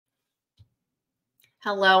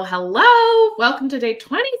Hello, hello. Welcome to day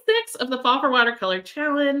 26 of the Fall for Watercolor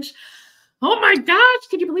Challenge. Oh my gosh,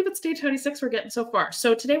 can you believe it's day 26? We're getting so far.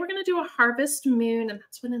 So today we're going to do a harvest moon, and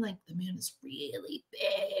that's when the moon is really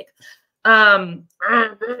big.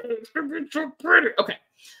 Okay,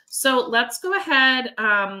 so let's go ahead.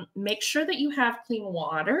 Make sure that you have clean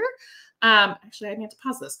water. Actually, I need to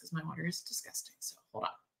pause this because my water is disgusting. So hold on.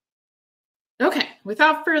 Okay,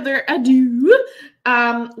 without further ado,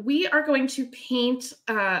 we are going to paint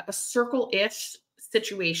a circle-ish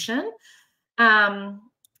situation.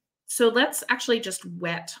 So let's actually just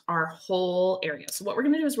wet our whole area. So what we're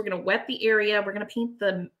going to do is we're going to wet the area. We're going to paint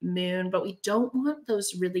the moon, but we don't want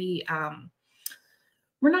those really,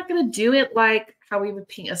 we're not going to do it like how we would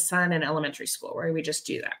paint a sun in elementary school, where we just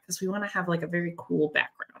do that because we want to have like a very cool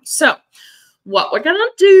background. So what we're going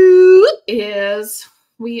to do is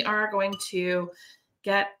we are going to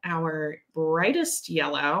get our brightest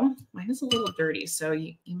yellow. Mine is a little dirty, so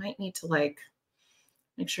you might need to like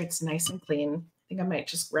make sure it's nice and clean. I think I might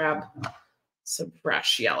just grab some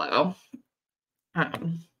fresh yellow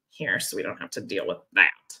here so we don't have to deal with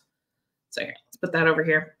that. So here, let's put that over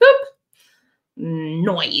here. Boop.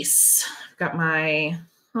 Nice. I've got my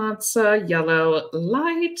Hansa yellow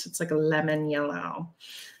light. It's like a lemon yellow.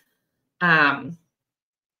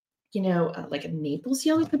 Like a Naples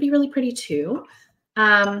yellow could be really pretty too.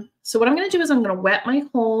 So what I'm going to do is I'm going to wet my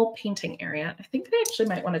whole painting area. I think I actually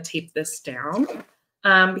might want to tape this down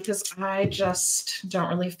because I just don't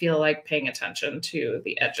really feel like paying attention to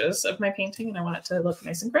the edges of my painting, and I want it to look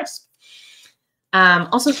nice and crisp.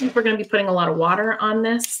 Also, since we're going to be putting a lot of water on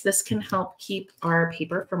this can help keep our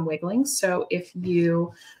paper from wiggling. So if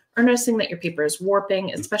you are noticing that your paper is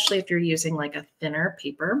warping, especially if you're using like a thinner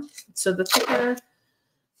paper, so the thicker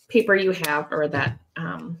paper you have, or that,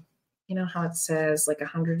 you know how it says like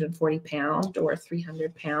 140 pound or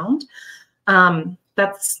 300 pound,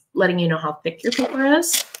 that's letting you know how thick your paper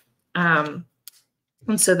is. And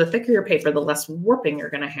so the thicker your paper, the less warping you're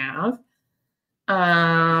going to have.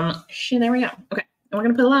 There we go. Okay. And we're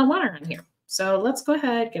going to put a lot of water in here. So let's go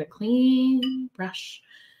ahead, get a clean brush.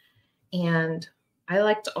 And I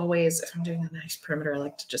like to always, if I'm doing a nice perimeter, I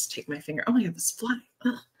like to just take my finger. Oh my God, this is fly.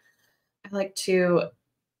 Ugh. I like to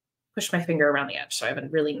push my finger around the edge so I have a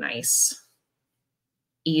really nice,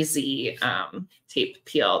 easy tape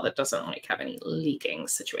peel that doesn't like have any leaking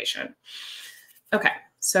situation. Okay,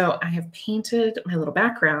 so I have painted my little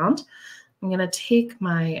background. I'm going to take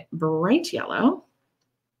my bright yellow.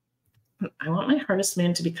 I want my harvest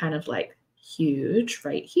moon to be kind of like huge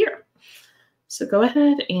right here. So go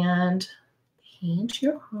ahead and paint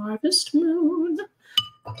your harvest moon.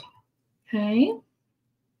 Okay.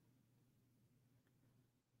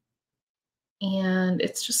 And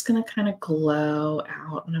it's just going to kind of glow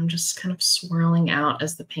out, and I'm just kind of swirling out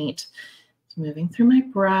as the paint is moving through my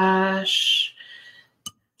brush,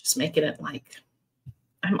 just making it like,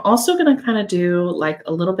 I'm also going to kind of do like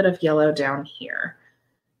a little bit of yellow down here.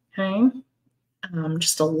 Okay.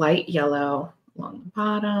 Just a light yellow along the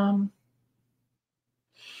bottom.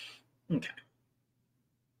 Okay.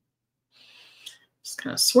 Just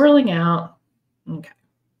kind of swirling out. Okay.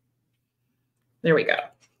 There we go.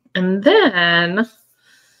 And then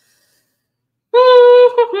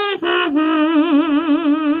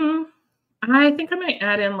I think I might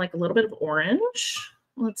add in like a little bit of orange.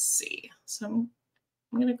 Let's see. So I'm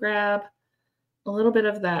going to grab a little bit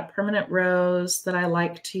of that permanent rose that I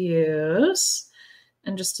like to use,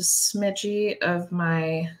 and just a smidgy of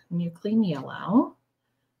my new clean yellow. All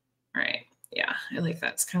right. Yeah, I like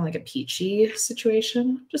that. It's kind of like a peachy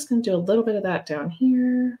situation. I'm just going to do a little bit of that down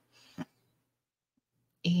here.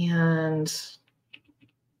 And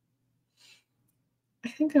I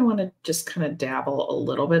think I want to just kind of dabble a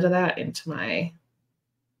little bit of that into my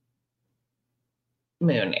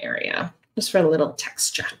moon area, just for a little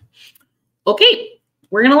texture. Okay,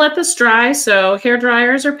 we're going to let this dry. So hair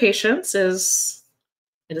dryers or patience, it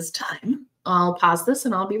is time. I'll pause this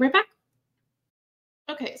and I'll be right back.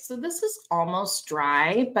 Okay, so this is almost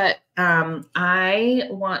dry, but I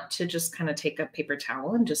want to just kind of take a paper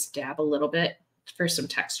towel and just dab a little bit for some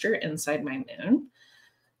texture inside my moon.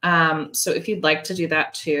 So if you'd like to do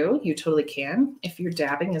that too, you totally can. If your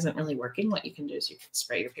dabbing isn't really working, what you can do is you can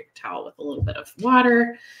spray your paper towel with a little bit of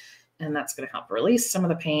water, and that's going to help release some of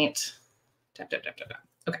the paint. Tap, tap, tap, tap, tap.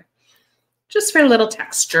 Okay, just for a little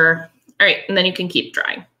texture. All right, and then you can keep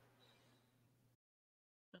drying.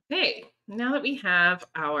 Okay, now that we have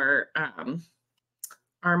our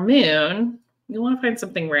moon, you want to find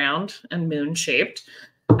something round and moon shaped.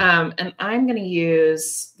 And I'm going to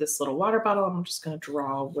use this little water bottle. I'm just going to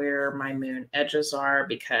draw where my moon edges are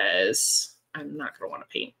because I'm not going to want to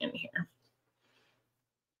paint in here.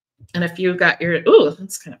 And if you got your, ooh,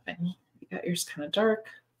 that's kind of funny. You got yours kind of dark.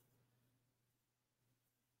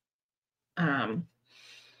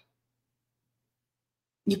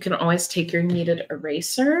 You can always take your kneaded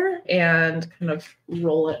eraser and kind of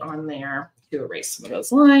roll it on there to erase some of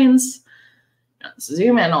those lines. Let's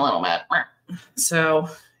zoom in a little bit. So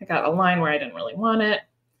I got a line where I didn't really want it.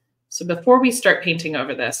 So before we start painting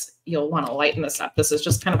over this, you'll want to lighten this up. This is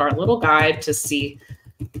just kind of our little guide to see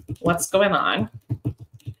what's going on.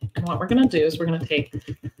 And what we're going to do is we're going to take,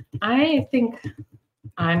 I think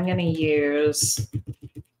I'm going to use,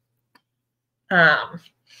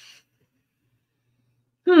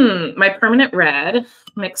 my permanent red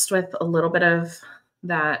mixed with a little bit of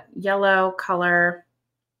that yellow color.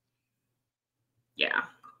 Yeah.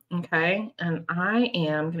 Okay. And I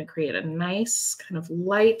am going to create a nice kind of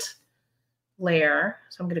light layer.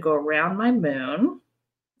 So I'm going to go around my moon.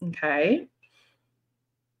 Okay.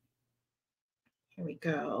 Here we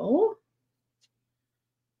go.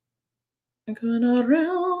 I'm going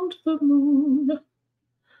around the moon.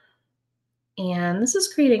 And this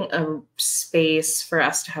is creating a space for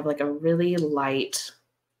us to have like a really light,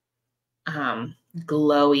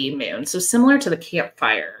 glowy moon. So similar to the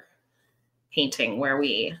campfire painting where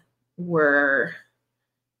we were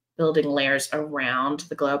building layers around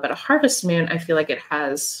the glow, but a harvest moon, I feel like it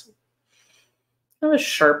has kind of a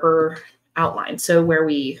sharper outline. So where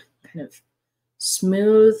we kind of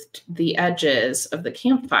smoothed the edges of the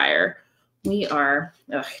campfire, we are,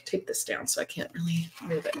 I take this down so I can't really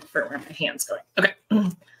move it for where my hand's going. Okay.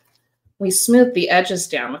 We smoothed the edges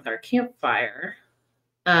down with our campfire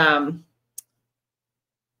to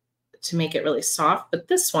make it really soft. But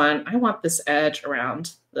this one, I want this edge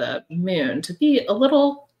around the moon to be a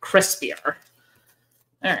little crispier.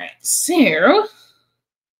 All right, so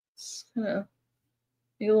it's gonna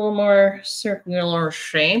be a little more circular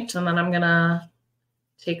shaped. And then I'm gonna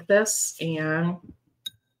take this and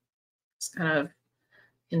just kind of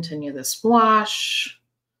continue this wash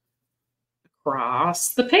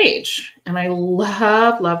across the page. And I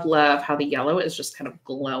love, love, love how the yellow is just kind of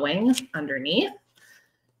glowing underneath.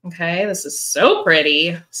 Okay, this is so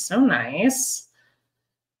pretty, so nice.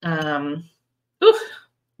 Ooh,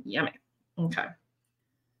 yummy. Okay.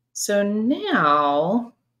 So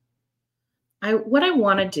now what I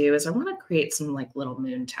want to do is I want to create some like little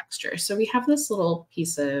moon texture. So we have this little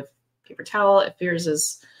piece of paper towel. If yours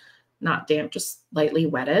is not damp, just lightly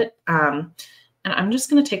wet it. And I'm just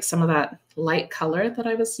going to take some of that light color that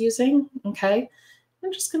I was using. Okay.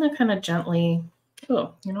 I'm just going to kind of gently,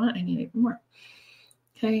 oh, you know what? I need even more.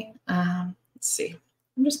 Okay. Let's see.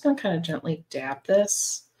 I'm just going to kind of gently dab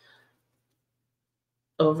this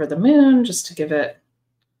over the moon just to give it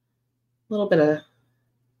a little bit of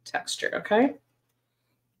texture. Okay.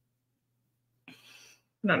 I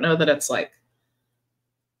don't know that it's like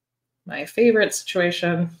my favorite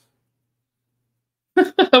situation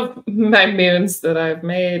of my moons that I've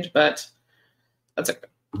made, but that's okay.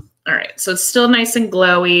 All right, so it's still nice and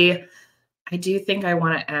glowy. I do think I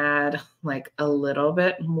want to add like a little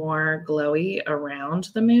bit more glowy around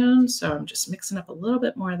the moon. So I'm just mixing up a little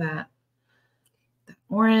bit more of that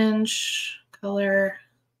orange color.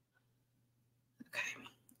 Okay,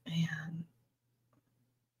 and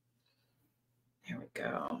here we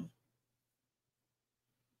go.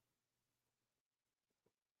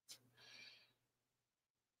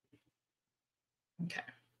 Okay.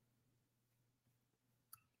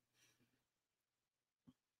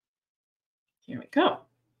 Here we go.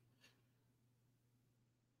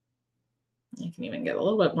 You can even get a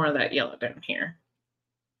little bit more of that yellow down here.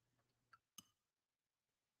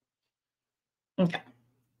 Okay.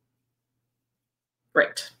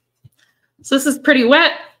 Great. So this is pretty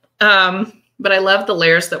wet, but I love the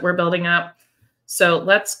layers that we're building up. So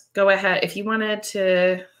let's go ahead. If you wanted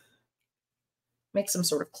to make some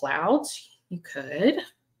sort of clouds, you could.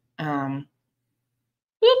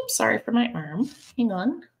 Oops, sorry for my arm. Hang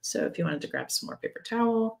on. So if you wanted to grab some more paper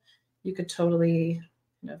towel, you could totally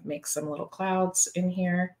kind of make some little clouds in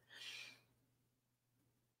here.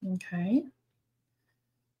 Okay.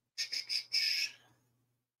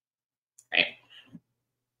 Right.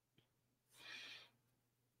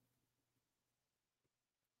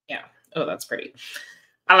 Yeah. Oh, that's pretty.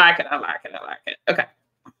 I like it. I like it. I like it. Okay.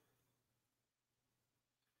 All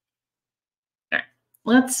right.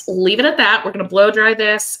 Let's leave it at that. We're going to blow dry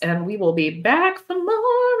this and we will be back for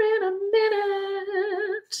more in a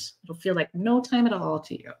minute. It'll feel like no time at all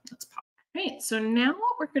to you. Let's pop. All right. So now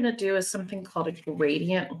what we're going to do is something called a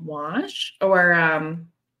gradient wash, or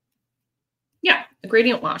yeah, a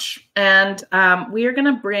gradient wash. And we are going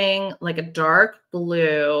to bring like a dark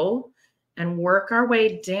blue and work our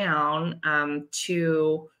way down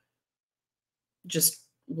to just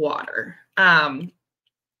water.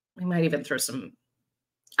 We might even throw some,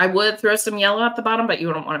 I would throw some yellow at the bottom, but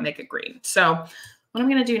you don't want to make it green. So what I'm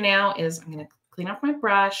going to do now is I'm going to clean off my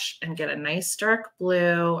brush and get a nice dark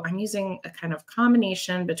blue. I'm using a kind of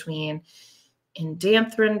combination between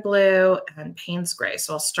Indanthrone blue and Payne's gray.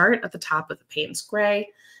 So I'll start at the top with the Payne's gray.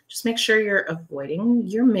 Just make sure you're avoiding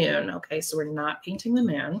your moon. Okay, so we're not painting the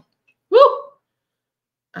moon. Woo!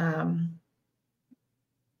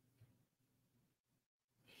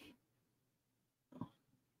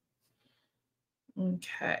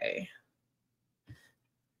 Okay.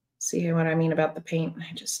 See what I mean about the paint?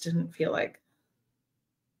 I just didn't feel like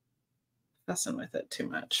fussing with it too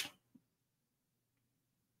much.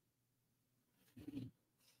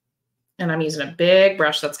 And I'm using a big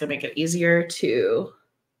brush that's going to make it easier to,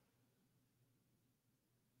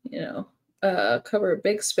 cover a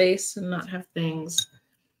big space and not have things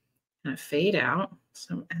kind of fade out.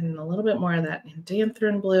 So I'm adding a little bit more of that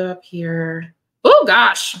Indanthrone blue up here. Oh,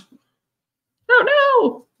 gosh. Oh,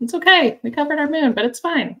 no. It's okay. We covered our moon, but it's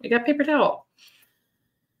fine. We got paper towel.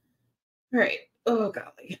 All right. Oh,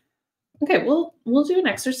 golly. Okay, we'll do an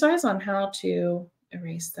exercise on how to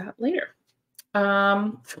erase that later.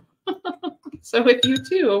 So if you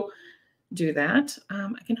too do that,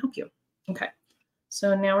 I can help you. Okay,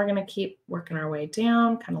 so now we're going to keep working our way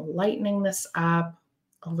down, kind of lightening this up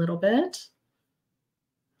a little bit.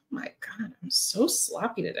 My God, I'm so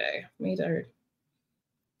sloppy today.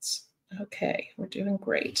 Okay, we're doing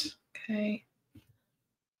great. Okay.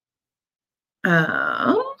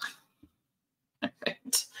 All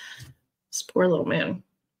right. This poor little man.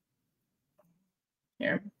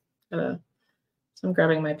 Here, so I'm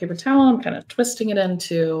grabbing my paper towel. I'm kind of twisting it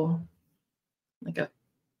into like a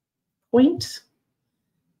point,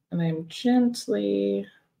 and I'm gently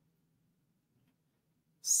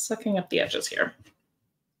sucking up the edges here.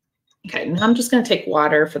 Okay, now I'm just going to take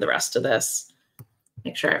water for the rest of this.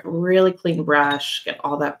 Make sure I have a really clean brush, get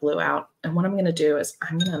all that blue out. And what I'm going to do is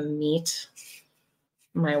I'm going to meet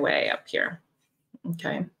my way up here.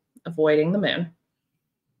 Okay, avoiding the moon,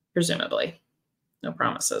 presumably. No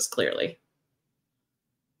promises, clearly.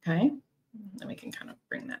 Okay, then we can kind of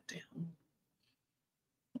bring that down.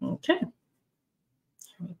 Okay,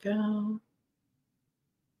 here we go.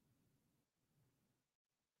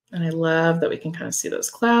 And I love that we can kind of see those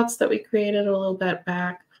clouds that we created a little bit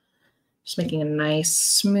back. Just making a nice,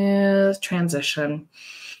 smooth transition.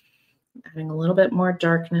 Adding a little bit more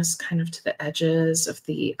darkness kind of to the edges of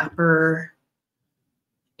the upper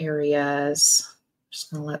areas.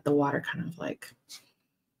 Just going to let the water kind of like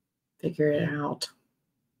figure it out.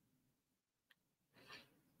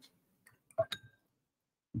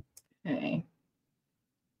 Okay.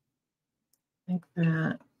 Like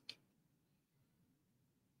that.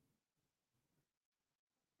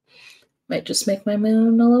 Might just make my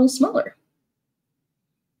moon a little smaller.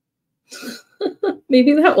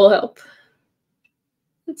 Maybe that will help.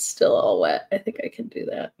 It's still all wet. I think I can do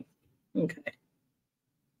that. Okay.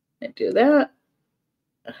 I do that.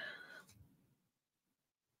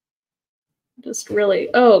 Just really,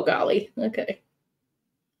 oh golly. Okay.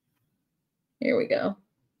 Here we go.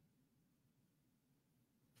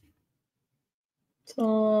 It's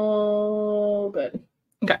all good.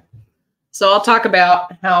 Okay. So I'll talk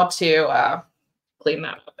about how to clean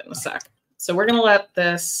that up in a sec. So we're going to let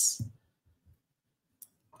this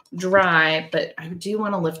dry, but I do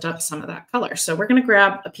want to lift up some of that color. So we're going to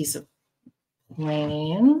grab a piece of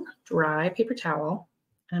plain, dry paper towel.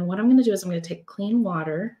 And what I'm going to do is I'm going to take clean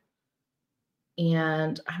water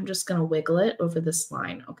and I'm just going to wiggle it over this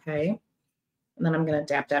line, okay? And then I'm going to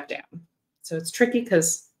dab, dab, dab. So it's tricky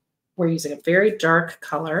because we're using a very dark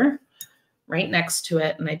color right next to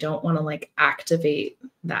it, and I don't want to like activate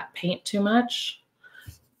that paint too much,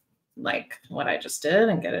 like what I just did,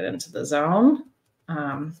 and get it into the zone.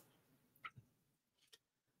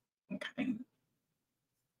 Okay.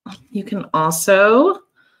 You can also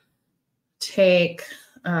take,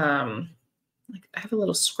 like I have a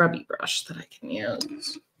little scrubby brush that I can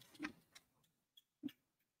use.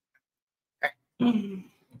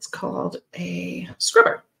 It's called a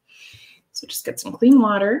scrubber. So just get some clean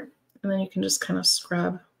water, and then you can just kind of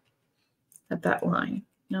scrub at that line.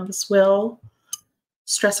 Now this will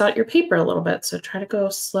stress out your paper a little bit, so try to go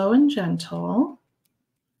slow and gentle,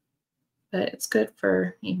 but it's good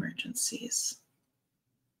for emergencies.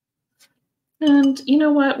 And you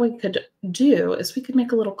know what we could do is we could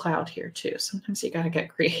make a little cloud here too. Sometimes you got to get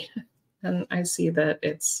creative. And I see that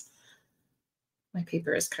my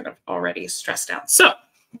paper is kind of already stressed out. So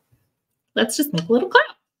let's just make a little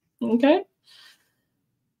cloud. Okay.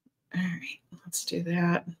 All right, let's do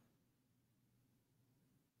that.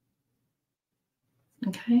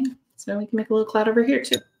 Okay, so we can make a little cloud over here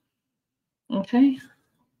too. Okay,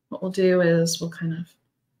 what we'll do is we'll kind of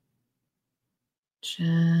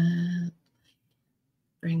just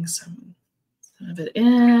bring some of it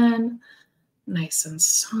in, nice and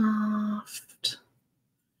soft.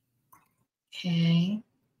 Okay,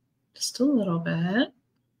 just a little bit.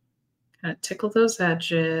 Kind of tickle those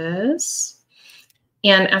edges.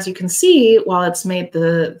 And as you can see, while it's made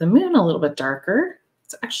the moon a little bit darker,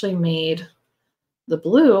 it's actually made the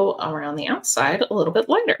blue around the outside a little bit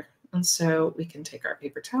lighter. And so we can take our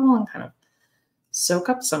paper towel and kind of soak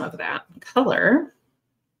up some of that color,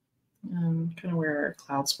 kind of where our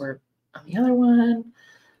clouds were on the other one.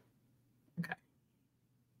 Okay.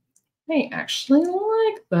 I actually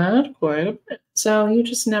like that quite a bit. So you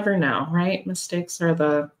just never know, right? Mistakes are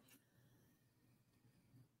the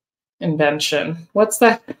invention. What's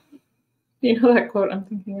that? You know that quote I'm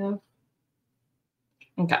thinking of?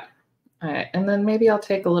 Okay. All right. And then maybe I'll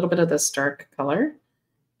take a little bit of this dark color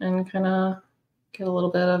and kind of get a little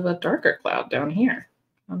bit of a darker cloud down here,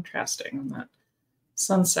 contrasting on that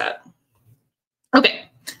sunset. Okay.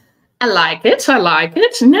 I like it. I like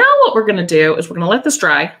it. Now what we're going to do is we're going to let this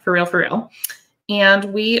dry for real, for real. And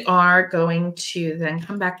we are going to then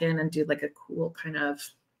come back in and do like a cool kind of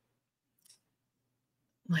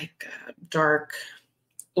like dark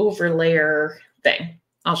overlayer thing.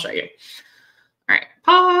 I'll show you. All right,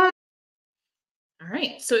 pause. All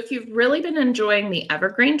right, so if you've really been enjoying the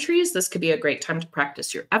evergreen trees, this could be a great time to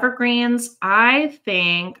practice your evergreens. I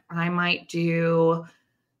think I might do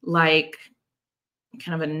like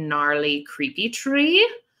kind of a gnarly, creepy tree.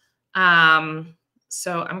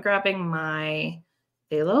 So I'm grabbing my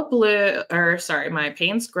phthalo blue, or sorry, my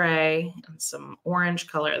Payne's gray and some orange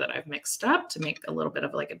color that I've mixed up to make a little bit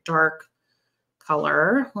of like a dark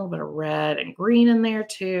color, a little bit of red and green in there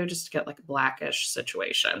too, just to get like a blackish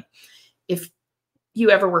situation. If you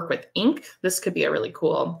ever work with ink, this could be a really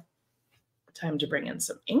cool time to bring in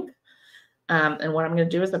some ink. And what I'm going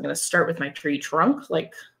to do is I'm going to start with my tree trunk.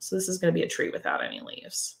 So this is going to be a tree without any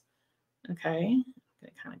leaves. Okay. I'm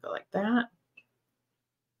going to kind of go like that.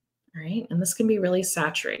 All right. And this can be really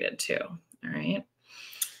saturated too. All right.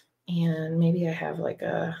 And maybe I have like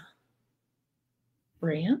a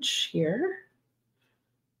branch here.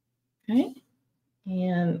 Okay.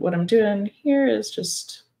 And what I'm doing here is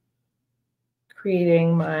just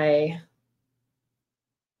creating my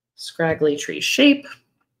scraggly tree shape.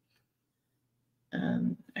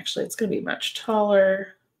 Actually, it's going to be much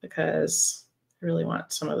taller because I really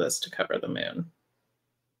want some of this to cover the moon.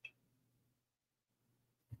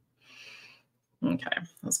 Okay,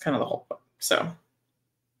 that's kind of the whole point. So,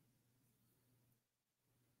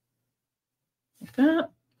 like that.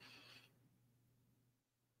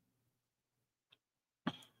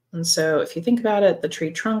 And so if you think about it, the tree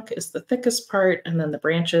trunk is the thickest part, and then the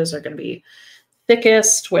branches are going to be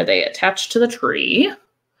thickest where they attach to the tree.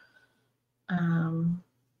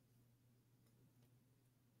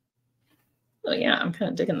 Oh yeah, I'm kind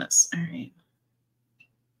of digging this. All right.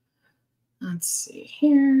 Let's see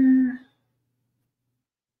here.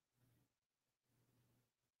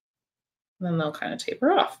 And then they'll kind of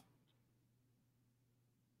taper off.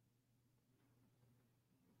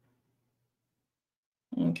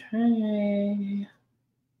 Okay.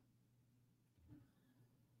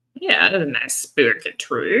 Yeah, that's a nice spirited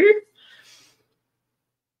tree.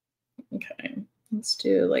 Okay, let's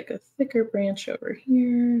do like a thicker branch over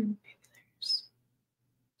here.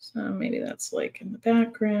 Maybe that's like in the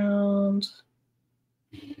background.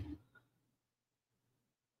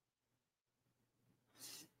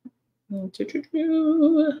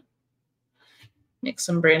 Make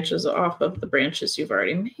some branches off of the branches you've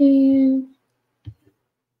already made.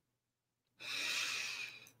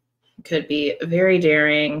 Could be very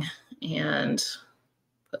daring and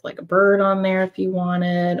put like a bird on there if you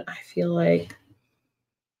wanted. I feel like,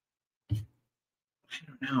 I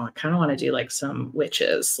don't know, I kind of want to do like some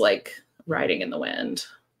witches like riding in the wind.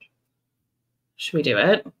 Should we do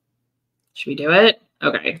it? Should we do it?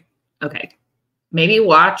 Okay. Okay. Maybe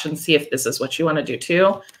watch and see if this is what you want to do too.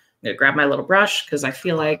 I'm going to grab my little brush because I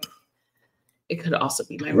feel like it could also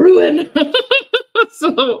be my ruin.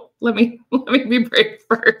 So let me be brave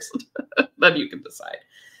first. Then you can decide.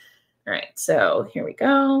 All right, so here we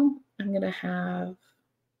go. I'm gonna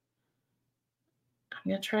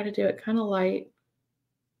try to do it kind of light.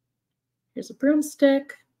 Here's a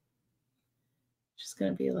broomstick. Just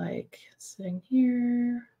gonna be like sitting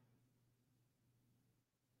here.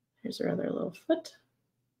 Here's her other little foot.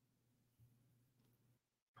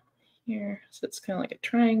 Here, so it's kind of like a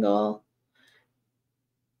triangle.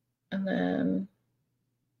 And then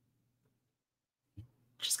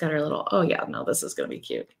She's got her little, oh yeah, no, this is going to be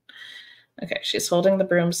cute. Okay, she's holding the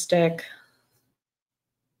broomstick.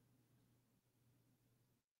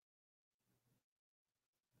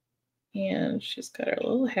 And she's got her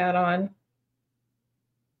little hat on.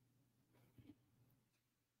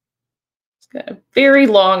 She's got a very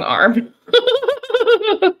long arm.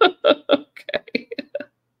 Okay.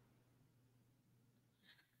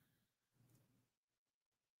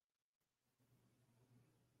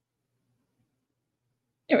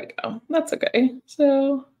 There we go. That's okay.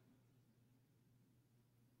 So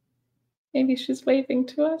maybe she's waving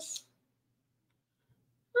to us.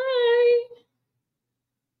 Hi.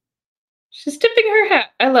 She's tipping her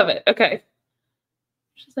hat. I love it. Okay.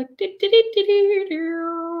 She's like,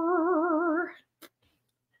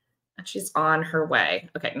 and she's on her way.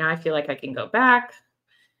 Okay, now I feel like I can go back.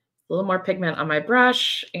 A little more pigment on my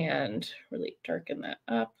brush and really darken that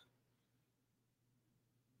up.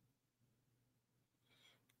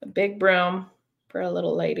 A big broom for a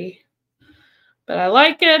little lady, but I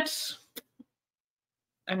like it.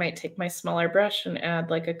 I might take my smaller brush and add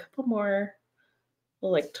like a couple more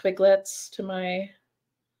little like twiglets to my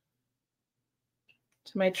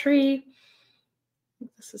tree.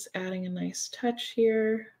 This is adding a nice touch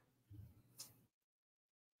here.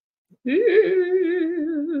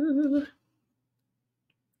 Ooh.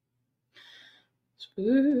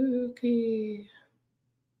 Spooky.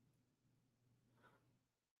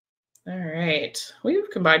 All right. We've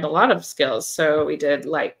combined a lot of skills. So we did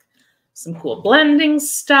like some cool blending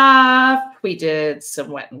stuff. We did some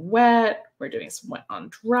wet and wet. We're doing some wet on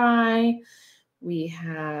dry. We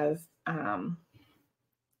have done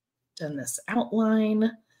this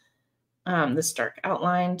outline, this dark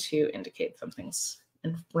outline to indicate something's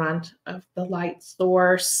in front of the light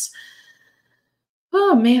source.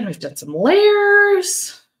 Oh man, we've done some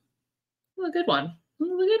layers. A good one. A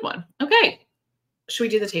good one. Okay. Should we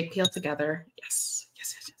do the tape peel together? Yes.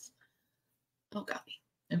 Yes, yes, yes. Oh, golly.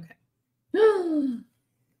 Okay.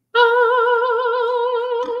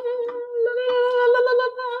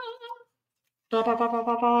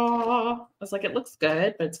 I was like, it looks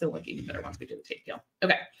good, but it's going to look even better once we do the tape peel.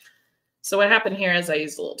 Okay. So what happened here is I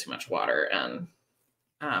used a little too much water, and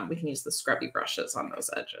we can use the scrubby brushes on those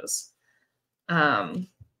edges. But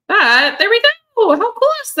there we go. How cool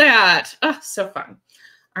is that? Oh, so fun.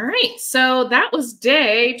 All right. So that was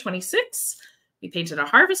day 26. We painted a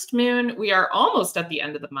harvest moon. We are almost at the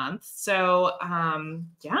end of the month. So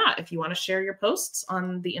yeah, if you want to share your posts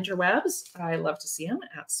on the interwebs, I love to see them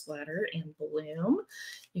at Splatter and Bloom.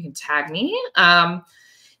 You can tag me.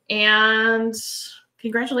 And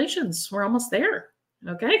congratulations. We're almost there.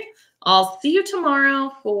 Okay. I'll see you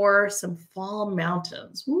tomorrow for some fall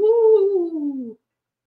mountains. Woo!